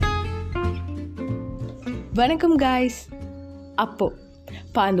வணக்கம் காய்ஸ்.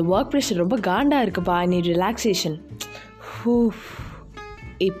 அப்போப்பா இந்த work pressure ரொம்ப காண்டாக இருக்குப்பா, நீ ரிலாக்ஸேஷன்.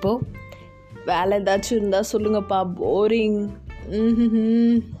 இப்போது வேலை ஏதாச்சும் இருந்தால் சொல்லுங்கப்பா, போரிங்.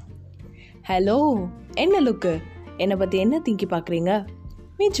 ஹலோ, என்ன லுக்கு? என்னை பற்றி என்ன திங்கி பார்க்குறீங்க?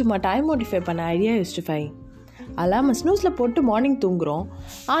 நீ சும்மா டைம் மோடிஃபை பண்ண ஐடியா யூஸ்டிஃபை. அலாம ஸ்னூஸில் போட்டு மார்னிங் தூங்குகிறோம்,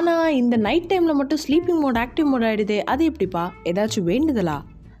 ஆனால் இந்த நைட் டைமில் மட்டும் ஸ்லீப்பிங் மோட் ஆக்டிவ் மோட் ஆகிடுதே, அது எப்படிப்பா? ஏதாச்சும் வேண்டுதலா?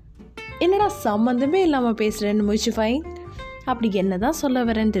 என்னடா சம்மந்தமே இல்லாமல் பேசுகிறேன்னு முயற்சிஃபை. அப்படி என்ன தான் சொல்ல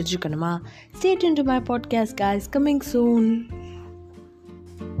வரேன்னு தெரிஞ்சுக்கணுமா? Stay tuned to my podcast guys, coming soon.